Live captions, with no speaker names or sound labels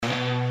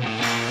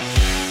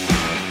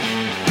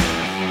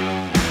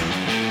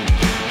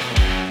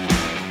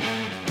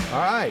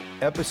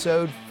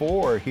episode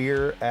 4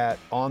 here at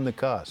On the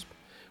Cusp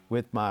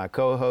with my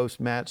co-host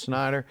Matt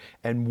Snyder.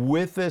 And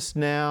with us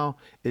now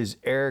is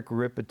Eric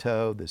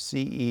Rippetoe, the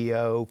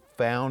CEO,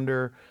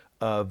 founder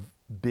of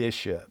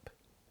Bishop.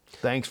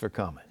 Thanks for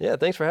coming. Yeah,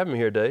 thanks for having me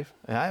here, Dave.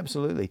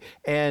 Absolutely.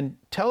 And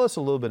tell us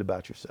a little bit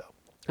about yourself.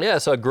 Yeah,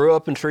 so I grew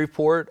up in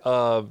Shreveport,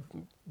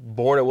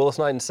 born at Willis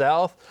Knighton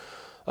South,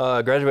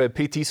 graduated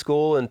PT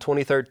school in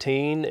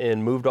 2013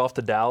 and moved off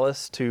to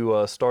Dallas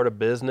to start a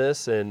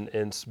business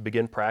and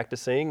begin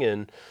practicing.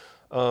 And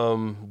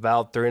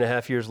about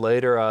 3.5 years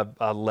later,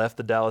 I left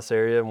the Dallas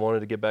area and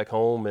wanted to get back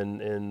home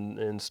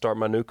and start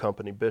my new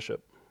company,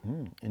 Bishop.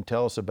 And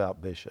tell us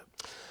about Bishop.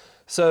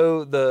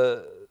 So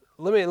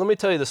let me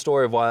tell you the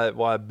story of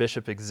why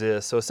Bishop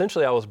exists. So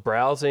essentially, I was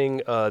browsing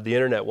the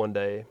internet one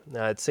day, and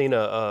I had seen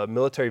a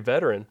military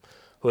veteran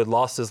who had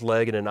lost his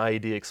leg in an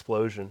IED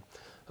explosion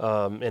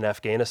in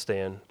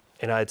Afghanistan.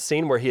 And I had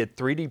seen where he had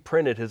 3D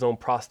printed his own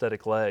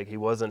prosthetic leg. He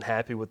wasn't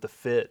happy with the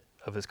fit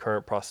of his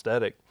current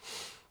prosthetic.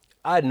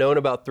 I had known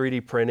about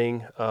 3D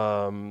printing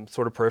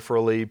sort of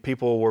peripherally.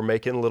 People were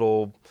making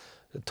little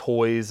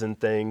toys and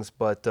things,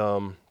 but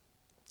so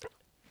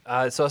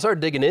I started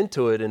digging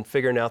into it and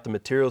figuring out the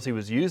materials he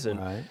was using.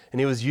 Right. And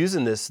he was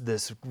using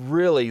this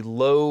really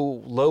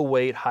low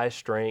weight, high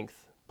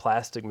strength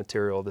plastic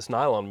material, this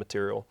nylon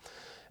material.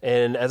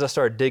 And as I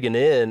started digging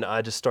in,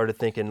 I just started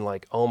thinking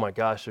like, oh my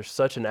gosh, there's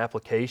such an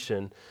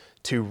application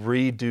to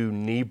redo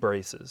knee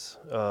braces.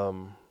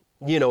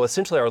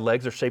 Essentially our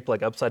legs are shaped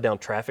like upside down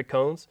traffic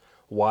cones,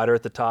 wider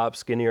at the top,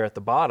 skinnier at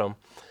the bottom.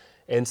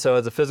 And so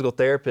as a physical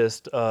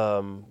therapist,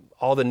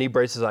 all the knee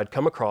braces I'd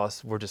come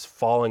across were just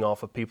falling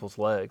off of people's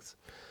legs.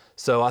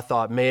 So I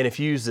thought, man, if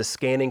you use this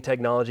scanning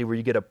technology where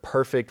you get a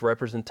perfect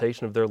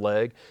representation of their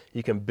leg,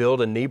 you can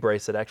build a knee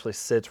brace that actually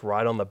sits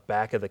right on the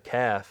back of the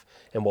calf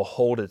and will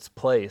hold its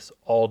place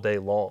all day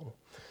long.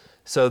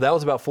 So that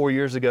was about 4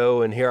 years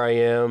ago, and here I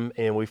am,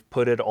 and we've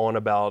put it on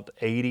about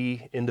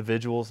 80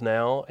 individuals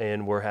now,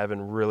 and we're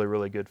having really,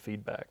 really good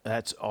feedback.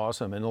 That's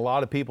awesome. And a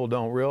lot of people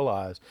don't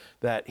realize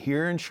that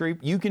here in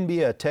Shreveport, you can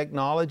be a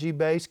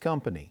technology-based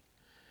company,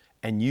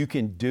 and you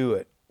can do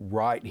it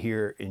right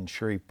here in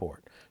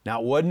Shreveport. Now,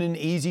 it wasn't an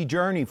easy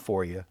journey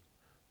for you,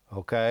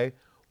 okay?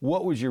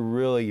 What was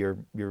your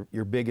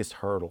biggest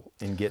hurdle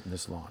in getting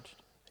this launched?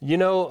 You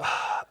know,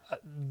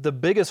 the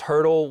biggest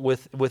hurdle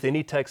with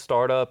any tech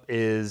startup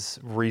is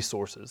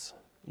resources.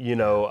 You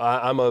know,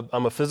 I'm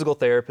a physical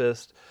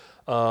therapist.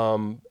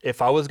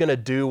 If I was going to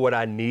do what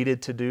I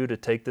needed to do to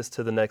take this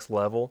to the next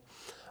level,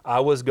 I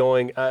was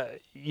going, I'm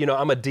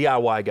a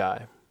DIY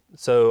guy.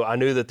 So I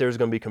knew that there's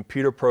going to be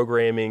computer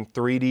programming,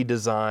 3D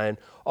design,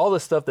 all the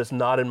stuff that's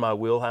not in my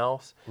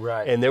wheelhouse.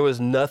 Right. And there was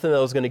nothing that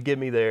was going to get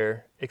me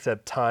there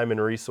except time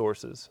and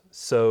resources.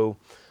 So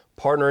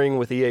partnering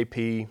with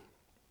EAP,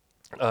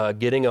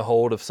 getting a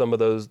hold of some of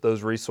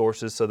those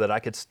resources so that I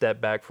could step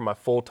back from my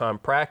full-time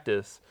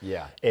practice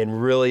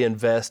and really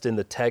invest in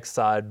the tech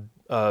side,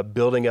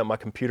 building up my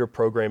computer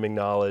programming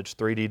knowledge,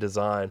 3D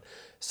design,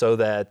 so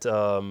that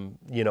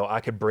I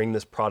could bring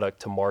this product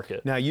to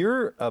market. Now,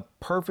 you're a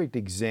perfect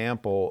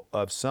example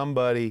of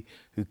somebody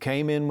who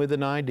came in with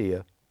an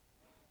idea,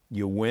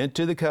 you went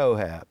to the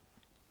Cohab,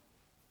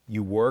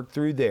 you worked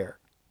through there,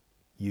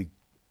 you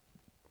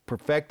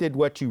perfected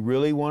what you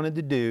really wanted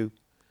to do,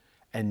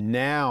 and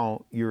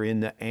now you're in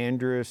the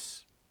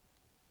Andrus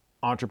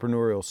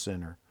Entrepreneurial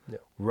Center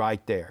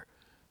right there.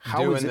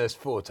 Doing this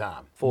full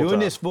time. Doing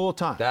this full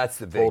time. That's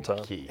the big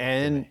key.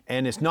 And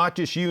it's not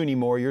just you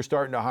anymore. You're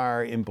starting to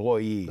hire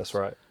employees. That's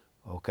right.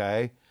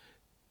 Okay?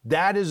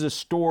 That is a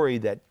story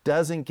that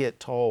doesn't get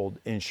told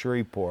in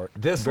Shreveport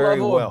This very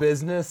level well. of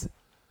business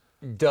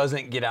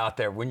doesn't get out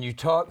there. When you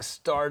talk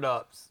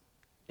startups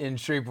in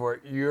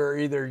Shreveport, you're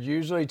either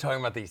usually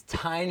talking about these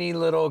tiny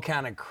little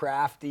kind of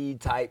crafty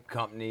type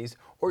companies,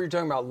 or you're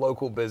talking about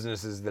local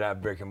businesses that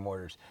have brick and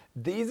mortars.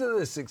 These are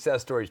the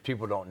success stories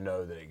people don't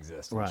know that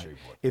exist in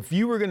Shreveport. If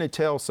you were going to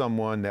tell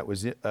someone that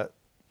was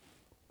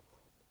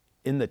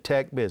in the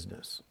tech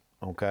business,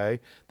 okay,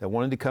 that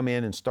wanted to come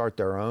in and start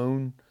their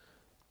own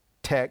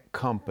tech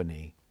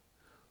company,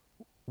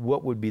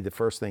 what would be the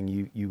first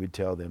thing you would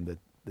tell them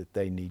that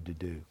they need to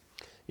do?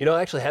 You know,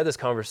 I actually had this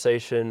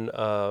conversation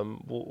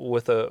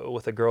with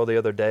a girl the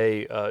other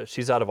day.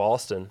 She's out of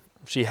Austin.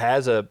 She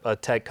has a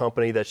tech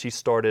company that she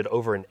started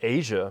over in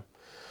Asia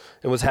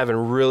and was having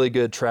really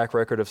good track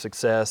record of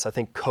success. I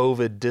think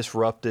COVID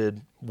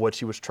disrupted what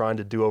she was trying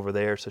to do over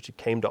there, so she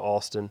came to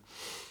Austin.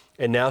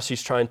 And now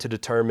she's trying to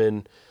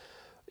determine,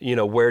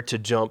 where to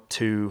jump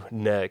to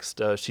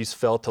next. She's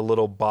felt a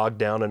little bogged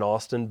down in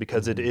Austin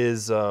because it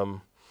is...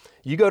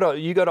 You go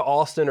to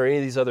Austin or any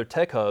of these other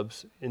tech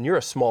hubs, and you're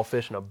a small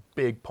fish in a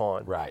big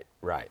pond. Right.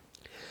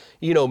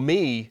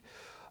 Me,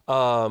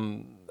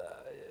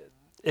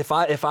 if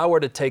I were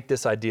to take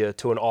this idea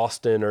to an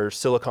Austin or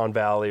Silicon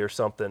Valley or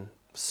something,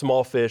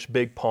 small fish,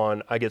 big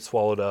pond, I get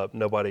swallowed up.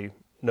 Nobody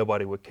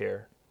would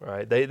care.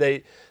 Right?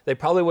 They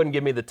probably wouldn't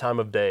give me the time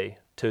of day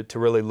to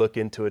really look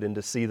into it and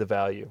to see the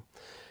value.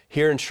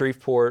 Here in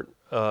Shreveport,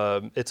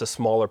 it's a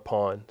smaller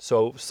pond,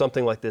 so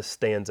something like this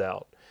stands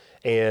out.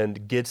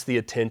 and gets the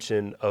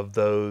attention of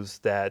those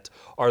that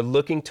are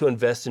looking to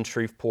invest in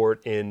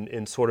Shreveport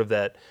in sort of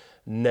that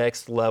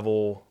next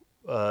level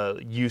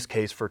use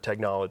case for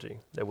technology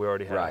that we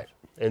already have. Right.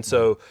 And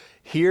so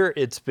here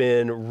it's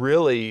been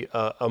really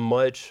a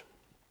much,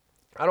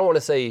 I don't want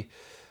to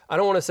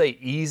say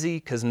easy,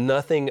 because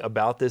nothing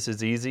about this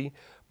is easy,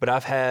 but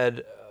I've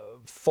had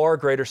far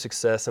greater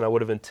success than I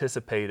would have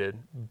anticipated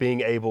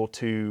being able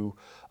to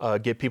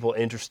get people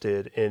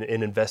interested in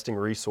investing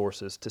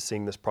resources to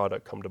seeing this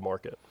product come to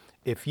market.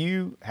 If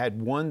you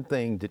had one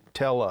thing to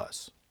tell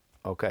us,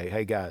 okay,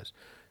 hey guys,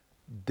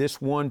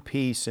 this one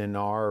piece in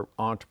our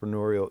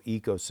entrepreneurial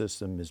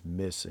ecosystem is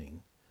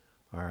missing,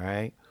 all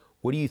right?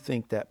 What do you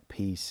think that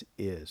piece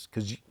is?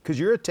 Because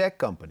you're a tech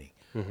company,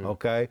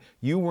 okay?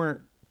 You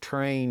weren't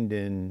trained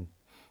in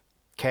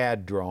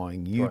CAD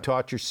drawing. You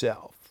taught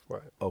yourself,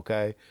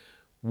 okay?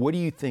 What do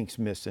you think's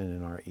missing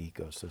in our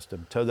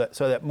ecosystem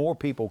so that more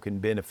people can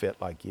benefit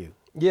like you?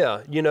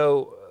 Yeah,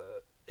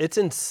 it's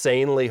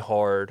insanely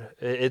hard.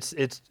 It's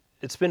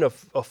been a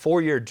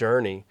 4-year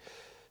journey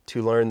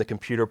to learn the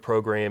computer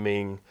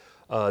programming,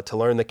 to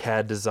learn the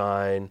CAD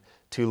design,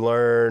 to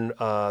learn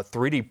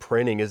 3D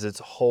printing is its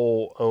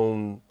whole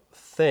own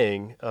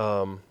thing.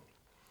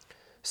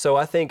 So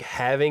I think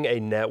having a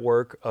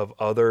network of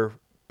other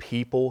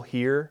people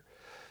here,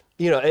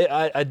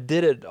 I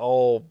did it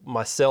all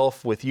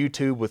myself with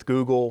YouTube, with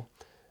Google.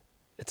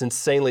 It's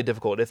insanely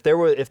difficult. If there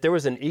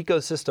was an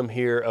ecosystem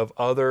here of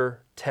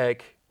other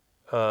tech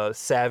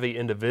savvy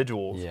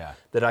individuals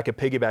that I could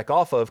piggyback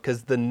off of,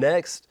 because the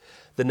next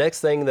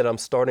thing that I'm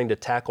starting to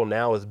tackle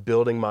now is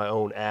building my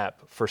own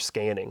app for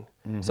scanning.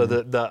 So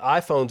the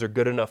iPhones are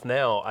good enough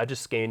now. I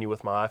just scan you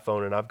with my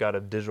iPhone and I've got a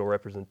digital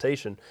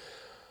representation.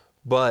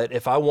 But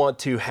if I want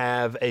to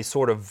have a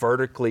sort of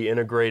vertically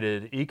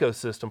integrated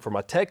ecosystem for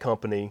my tech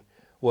company,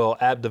 well,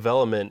 app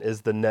development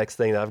is the next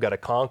thing that I've got to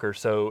conquer.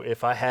 So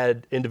if I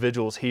had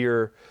individuals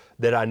here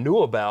that I knew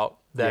about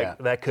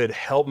that could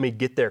help me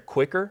get there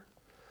quicker,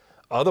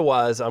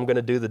 otherwise I'm going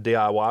to do the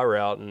DIY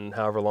route, and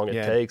however long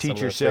it takes. Teach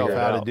yourself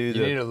how to do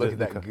You need to look at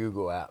that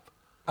Google app.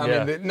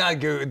 I mean, not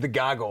Google, the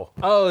goggle.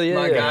 Oh, yeah.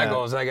 My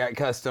goggles, I got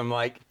custom,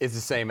 it's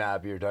the same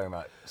app you're talking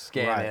about.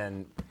 Scan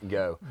in,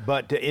 go.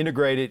 But to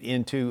integrate it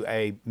into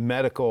a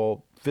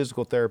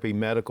physical therapy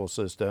medical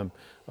system,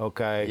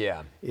 okay?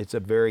 Yeah. It's a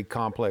very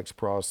complex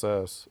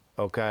process,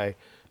 okay?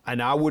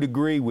 And I would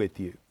agree with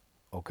you,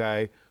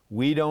 okay?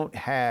 We don't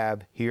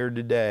have here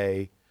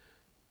today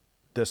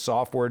the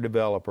software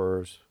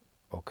developers,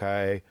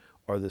 okay,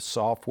 or the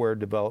software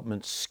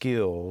development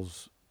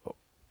skills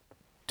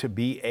to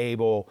be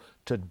able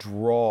to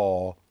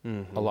draw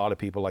a lot of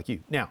people like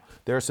you. Now,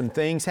 there are some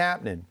things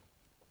happening,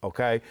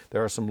 okay?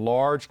 There are some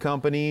large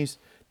companies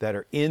that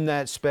are in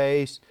that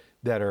space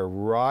that are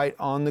right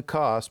on the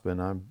cusp, and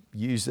I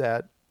use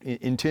that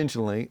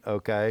intentionally,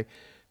 okay,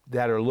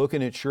 that are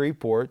looking at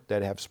Shreveport,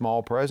 that have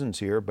small presence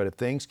here, but if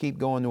things keep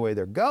going the way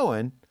they're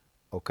going,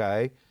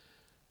 okay,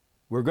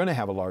 we're going to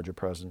have a larger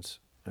presence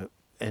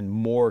and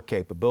more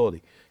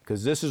capability,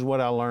 because this is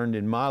what I learned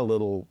in my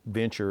little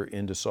venture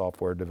into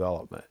software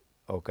development,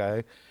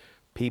 okay?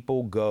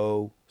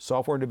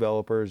 Software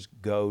developers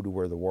go to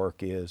where the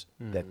work is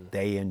that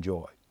they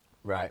enjoy.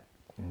 Right.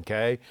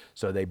 Okay?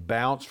 So they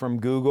bounce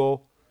from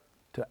Google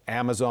to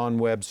Amazon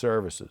Web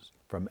Services,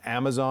 from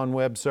Amazon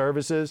Web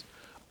Services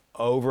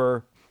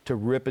over to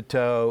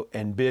Rippetoe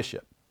and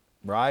Bishop,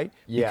 right?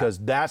 Yeah. Because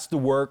that's the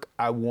work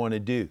I want to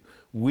do.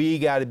 We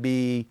got to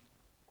be,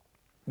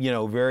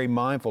 very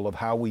mindful of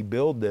how we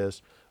build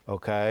this,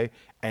 okay?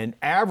 And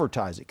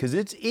advertise it, because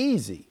it's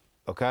easy,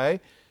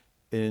 okay?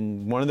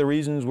 And one of the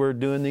reasons we're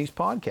doing these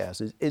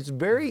podcasts is it's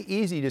very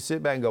easy to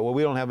sit back and go, well,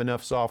 we don't have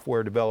enough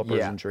software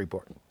developers in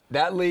Shreveport.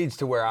 That leads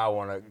to where I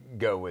want to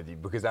go with you,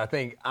 because I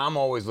think I'm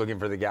always looking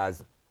for the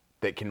guys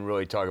that can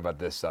really talk about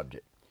this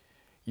subject.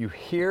 You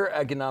hear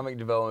economic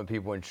development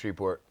people in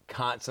Shreveport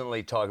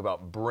constantly talk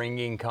about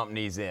bringing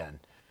companies in,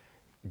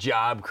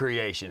 job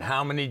creation.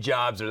 How many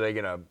jobs are they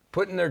going to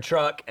put in their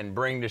truck and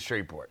bring to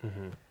Shreveport?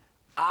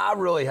 I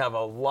really have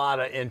a lot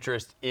of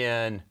interest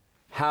in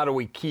how do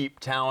we keep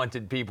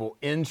talented people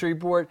in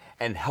Shreveport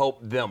and help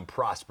them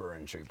prosper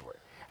in Shreveport.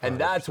 And 100%.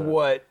 That's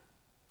what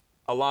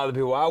a lot of the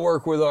people I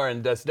work with are,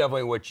 and that's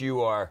definitely what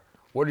you are.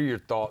 What are your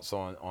thoughts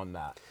on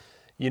that?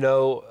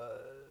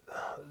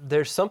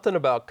 There's something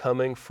about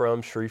coming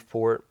from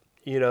Shreveport,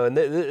 and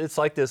it's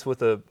like this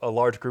with a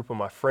large group of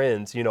my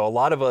friends. A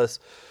lot of us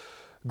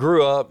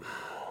grew up,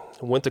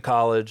 went to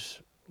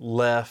college,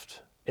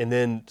 left, and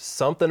then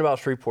something about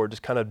Shreveport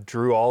just kind of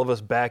drew all of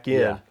us back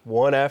in,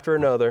 one after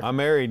another. I'm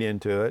married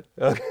into it,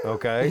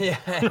 okay?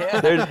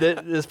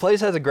 This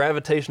place has a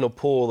gravitational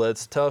pull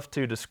that's tough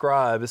to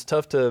describe. It's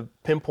tough to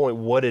pinpoint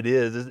what it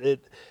is.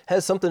 It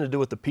has something to do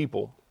with the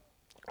people.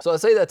 So I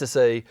say that to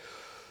say,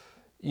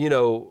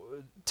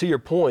 to your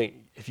point,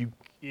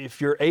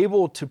 if you're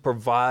able to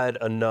provide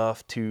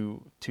enough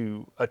to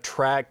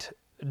attract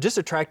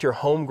your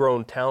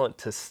homegrown talent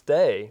to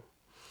stay,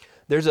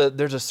 there's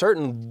a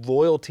certain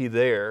loyalty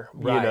there,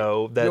 Right. you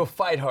know, that You'll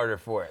fight harder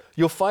for it.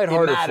 you'll fight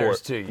harder matters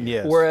for to it. you.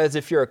 Yes. Whereas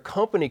if you're a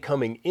company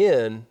coming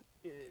in,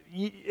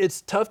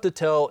 it's tough to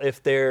tell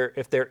if they're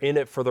in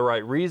it for the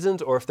right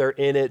reasons or if they're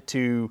in it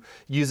to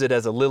use it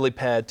as a lily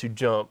pad to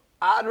jump.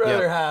 I'd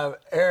rather have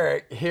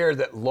Eric here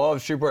that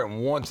loves Shreveport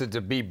and wants it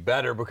to be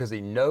better because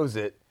he knows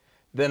it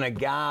than a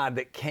guy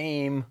that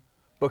came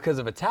because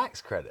of a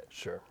tax credit.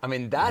 Sure. I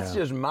mean, that's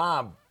just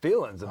my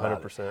feelings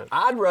about 100%. it.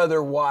 I'd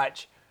rather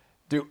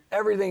do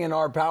everything in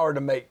our power to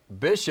make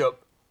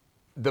Bishop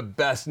the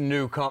best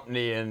new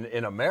company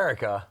in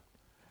America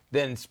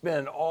than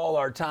spend all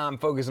our time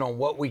focusing on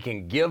what we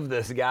can give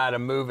this guy to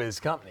move his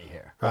company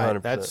here. Right.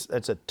 100%.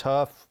 That's a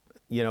tough,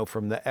 you know,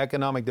 from the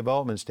economic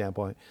development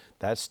standpoint,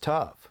 that's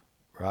tough,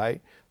 right?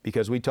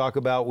 Because we talk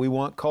about we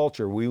want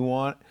culture, we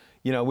want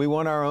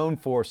our own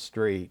 4th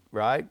Street,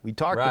 right? We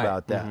talked Right.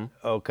 about that,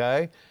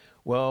 okay?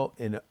 Well,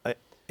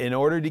 in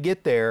order to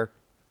get there,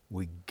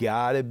 we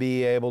got to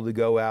be able to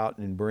go out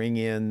and bring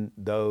in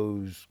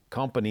those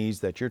companies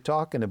that you're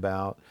talking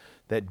about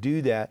that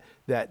do that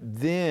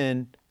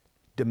then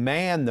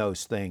demand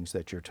those things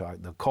that you're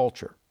talking, the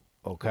culture,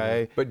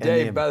 okay? But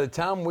Dave, by the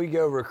time we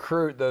go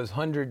recruit those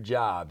 100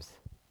 jobs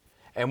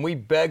and we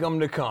beg them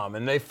to come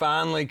and they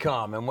finally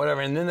come and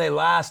whatever, and then they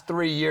last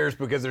 3 years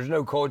because there's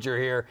no culture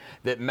here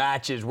that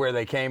matches where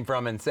they came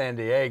from in San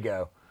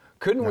Diego,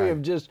 couldn't we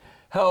have just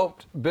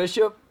helped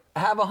Bishop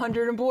have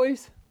 100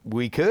 employees?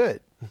 We could,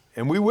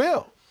 and we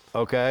will,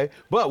 okay?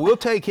 But we'll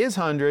take his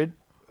 100,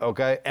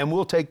 okay, and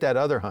we'll take that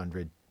other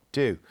 100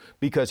 too,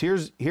 because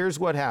here's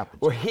what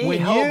happens. Well, he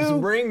helps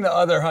bring the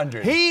other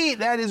 100.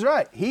 That is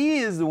right. He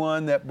is the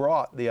one that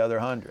brought the other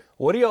 100.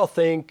 What do y'all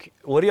think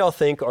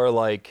are,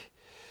 like,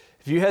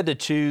 if you had to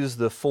choose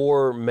the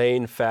 4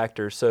 main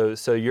factors?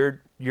 So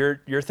you're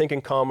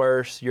thinking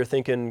commerce, you're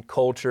thinking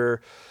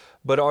culture,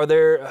 but are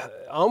there? I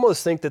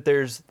almost think that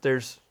there's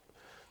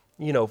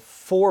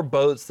 4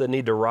 boats that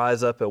need to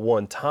rise up at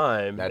one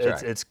time. That's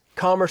right. It's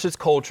commerce, it's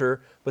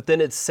culture, but then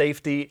it's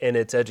safety and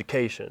it's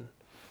education.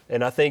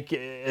 And I think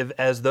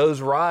as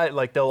those rise,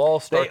 like they'll all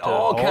start They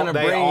all kind of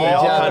they bring all each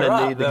kinda other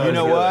up. need to though. You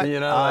know what? You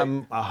know,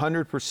 I'm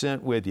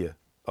 100% with you,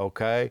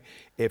 okay?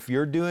 If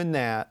you're doing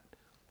that,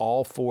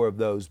 all 4 of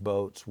those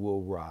boats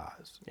will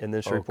rise. And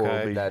then Shreveport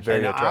will be That's very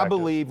And attractive. I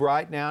believe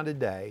right now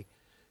today,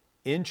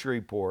 in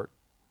Shreveport,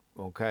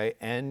 okay,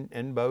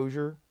 and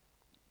Bossier,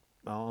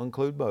 I'll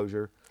include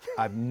Bossier,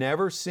 I've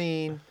never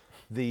seen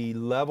the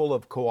level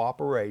of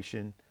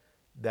cooperation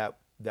that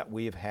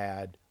we have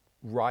had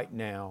right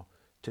now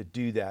to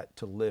do that,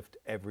 to lift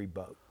every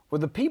boat. well,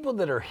 the people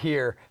that are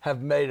here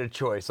have made a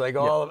choice, like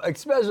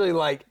especially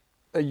like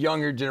a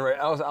younger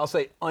generation. I'll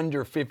say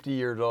under 50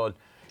 years old.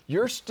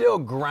 You're still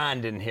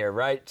grinding here,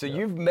 right? So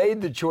you've made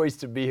the choice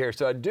to be here.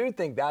 So I do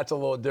think that's a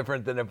little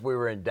different than if we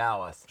were in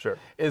Dallas. Sure.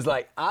 Is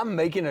like, I'm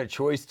making a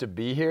choice to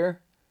be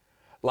here.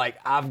 Like,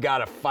 I've got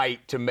to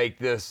fight to make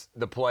this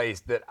the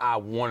place that I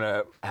want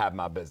to have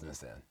my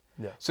business in.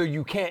 Yeah. So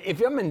you can't, if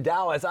I'm in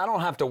Dallas, I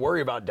don't have to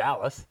worry about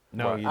Dallas.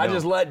 No, you I don't.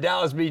 just let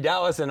Dallas be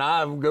Dallas and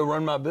I go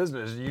run my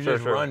business. You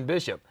just sure. run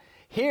Bishop.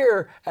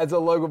 Here, as a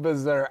local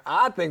business owner,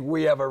 I think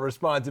we have a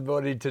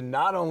responsibility to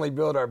not only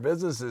build our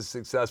businesses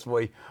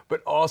successfully,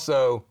 but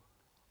also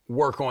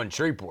work on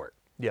Shreveport.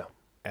 Yeah.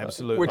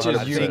 Absolutely. Which is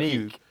I think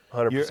unique.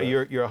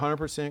 100%. You're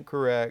 100%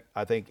 correct.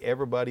 I think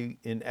everybody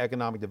in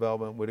economic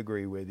development would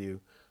agree with you.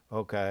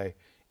 Okay,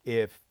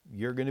 if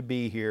you're going to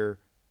be here,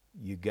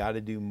 you got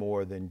to do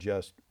more than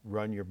just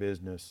run your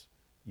business.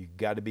 You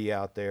got to be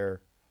out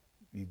there.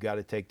 You got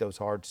to take those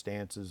hard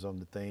stances on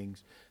the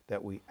things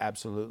that we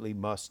absolutely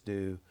must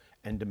do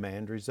and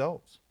demand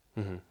results.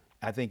 Mm-hmm.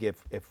 I think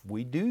if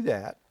we do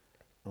that,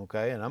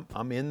 okay, and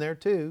I'm in there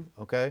too,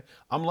 okay.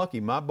 I'm lucky.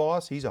 My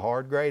boss, he's a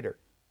hard grader,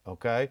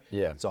 okay.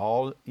 Yeah. It's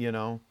all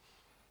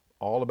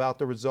all about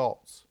the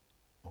results,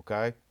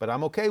 okay. But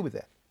I'm okay with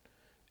that,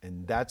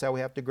 and that's how we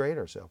have to grade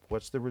ourselves.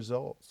 What's the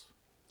results?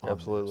 on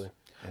Absolutely. this?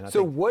 And I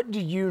So think what do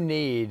you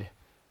need?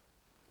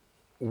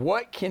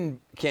 What can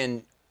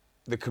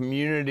the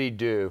community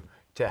do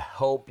to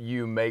help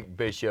you make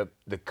Bishop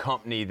the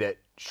company that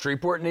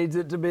Shreveport needs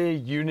it to be,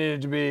 you need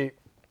it to be,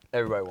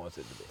 everybody wants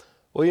it to be?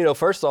 Well,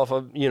 first off,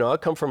 I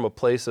come from a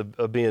place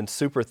of being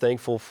super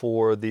thankful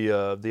for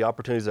the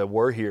opportunities that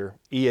were here.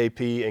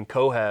 EAP and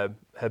Cohab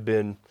have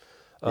been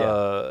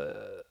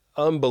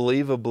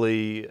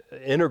unbelievably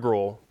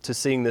integral to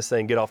seeing this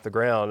thing get off the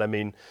ground. I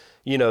mean,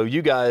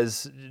 you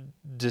guys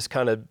just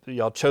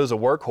y'all chose a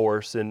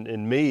workhorse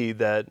in me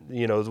that,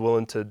 is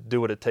willing to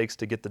do what it takes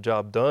to get the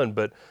job done.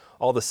 But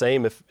all the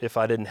same, if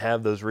I didn't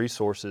have those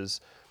resources,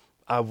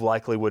 I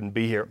likely wouldn't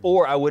be here,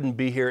 or I wouldn't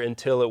be here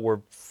until it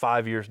were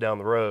 5 years down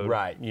the road.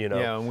 Right.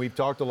 yeah, and we've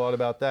talked a lot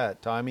about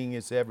that. Timing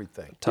is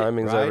everything.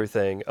 Timing's right?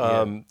 everything.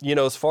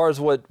 Yeah. As far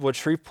as what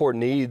Shreveport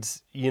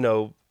needs,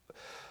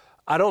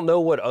 I don't know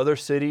what other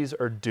cities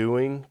are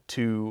doing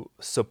to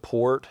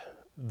support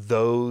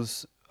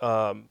those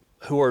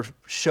who are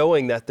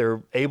showing that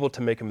they're able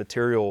to make a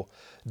material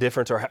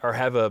difference or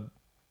have a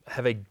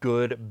have a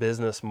good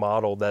business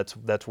model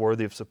that's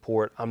worthy of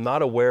support. I'm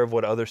not aware of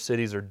what other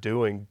cities are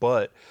doing,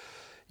 but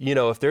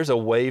if there's a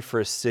way for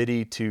a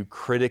city to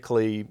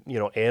critically,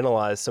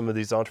 analyze some of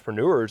these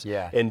entrepreneurs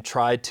and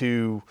try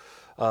to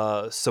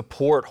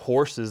support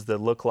horses that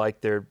look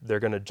like they're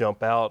going to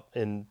jump out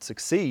and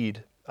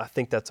succeed, I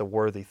think that's a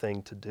worthy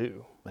thing to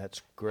do.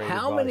 That's great.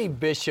 How many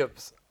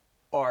bishops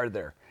are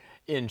there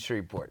in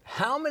Shreveport?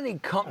 How many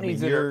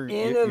companies that are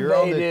innovative, you're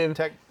on the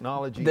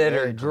technology that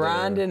are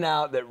grinding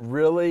out, that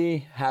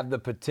really have the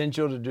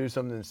potential to do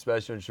something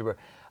special in Shreveport?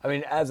 I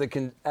mean,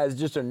 as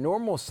just a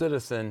normal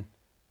citizen,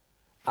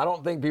 I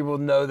don't think people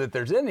know that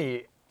there's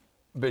any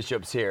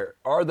bishops here.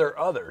 Are there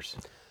others?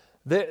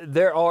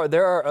 There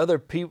are other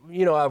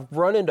people. I've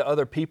run into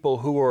other people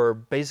who are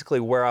basically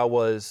where I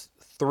was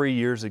 3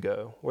 years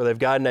ago, where they've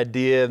got an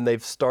idea and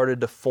they've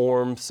started to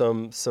form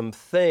some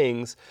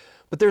things,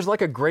 but there's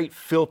like a great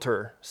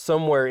filter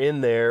somewhere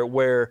in there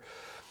where,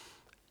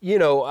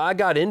 I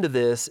got into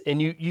this,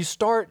 and you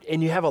start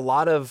and you have a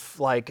lot of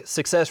like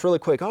success really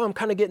quick. Oh, I'm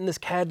kind of getting this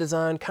CAD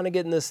design, kind of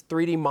getting this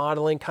 3D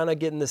modeling, kind of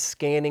getting this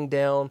scanning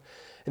down.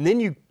 And then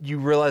you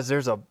realize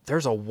there's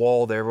a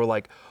wall there where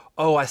like,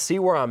 oh, I see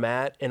where I'm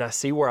at and I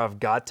see where I've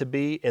got to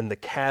be, and the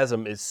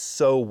chasm is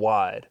so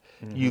wide.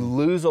 Mm-hmm. You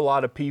lose a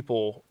lot of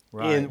people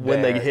when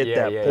they hit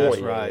that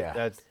point. That's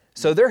right.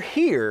 So they're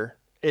here.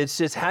 It's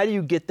just, how do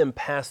you get them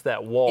past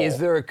that wall? Is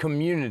there a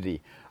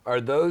community? Are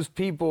those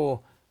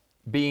people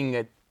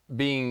being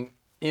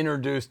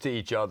introduced to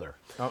each other?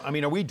 I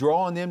mean, are we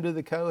drawing them to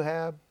the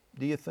Cohab,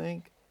 do you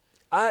think?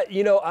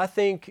 I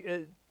think,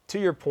 to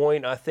your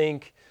point, I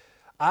think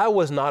I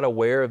was not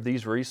aware of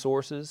these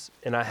resources,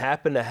 and I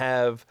happened to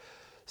have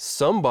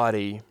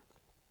somebody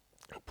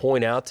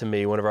point out to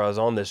me whenever I was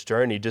on this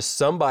journey, just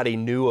somebody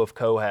knew of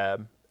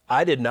Cohab.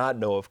 I did not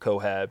know of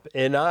Cohab,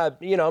 and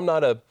I'm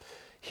not a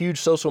huge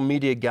social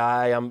media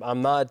guy.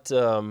 I'm not,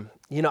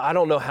 I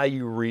don't know how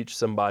you reach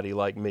somebody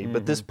like me,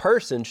 but this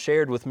person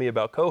shared with me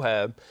about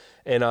Cohab,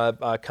 and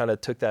I kind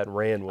of took that and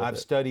ran with it. I've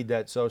studied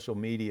that social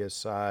media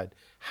side.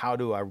 How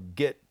do I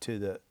get to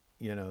the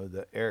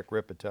Eric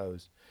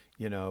Rippetoes,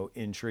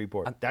 in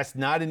Shreveport? That's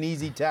not an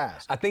easy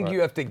task. I think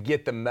you have to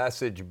get the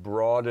message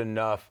broad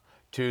enough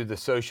to the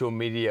social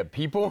media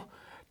people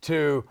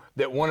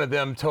that one of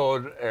them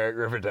told Eric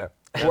Rippetoe.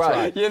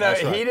 Right. He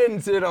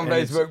didn't see it on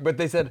Facebook, but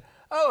they said,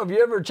 oh, have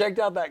you ever checked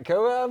out that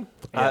Cohab?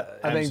 Yeah,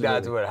 I think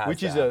that's what has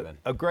Which to is happen.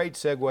 a great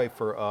segue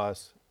for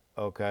us,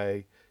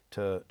 okay,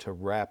 to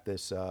wrap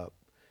this up.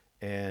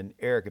 And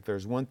Eric, if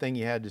there's one thing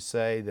you had to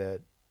say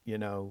that,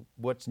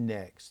 what's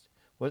next?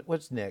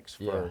 What's next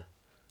for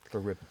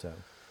Rippetoe?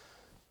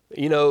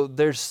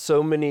 There's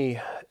so many.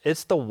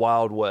 It's the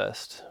Wild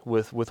West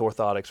with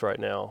orthotics right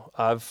now.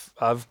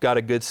 I've got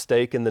a good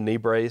stake in the knee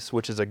brace,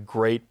 which is a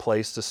great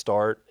place to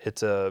start.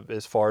 It's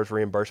as far as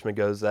reimbursement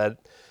goes. That,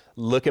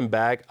 looking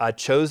back, I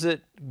chose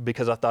it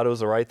because I thought it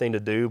was the right thing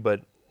to do.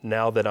 But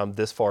now that I'm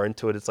this far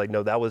into it, it's like,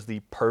 no, that was the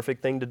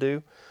perfect thing to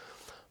do.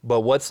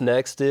 But what's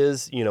next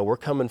is, we're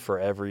coming for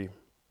every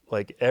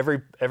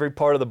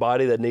part of the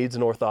body that needs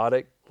an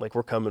orthotic. Like,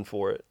 we're coming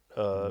for it.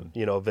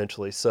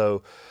 Eventually.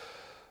 So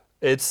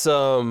it's,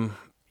 so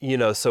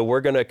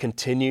we're going to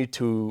continue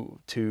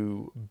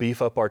to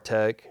beef up our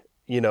tech.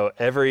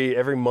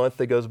 Every month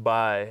that goes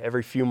by,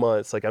 every few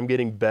months, like, I'm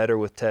getting better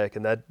with tech,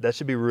 and that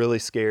should be really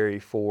scary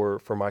for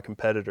my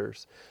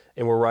competitors.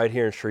 And we're right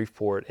here in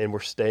Shreveport, and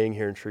we're staying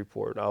here in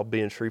Shreveport. I'll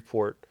be in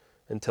Shreveport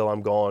until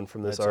I'm gone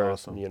from this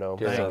earth. Awesome.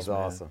 Thanks, that's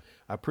awesome.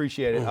 I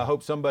appreciate it. I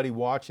hope somebody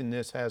watching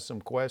this has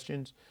some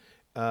questions,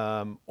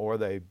 or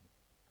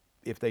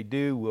if they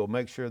do, we'll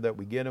make sure that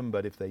we get them.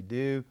 But if they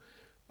do,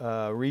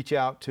 reach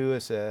out to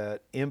us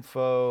at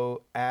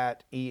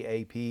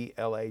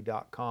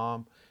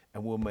info@eapla.com,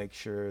 and we'll make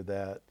sure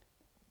that.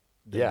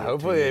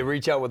 Hopefully they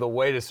reach out with a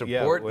way to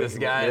support this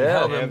guy and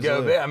help him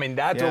go big. I mean,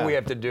 that's what we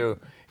have to do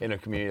in a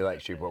community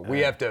like Shreveport.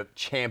 We have to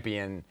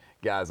champion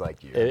guys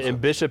like you. And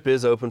Bishop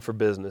is open for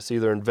business,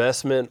 either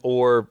investment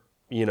or,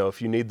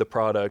 if you need the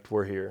product,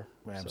 we're here.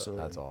 Absolutely. So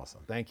that's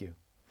awesome. Thank you.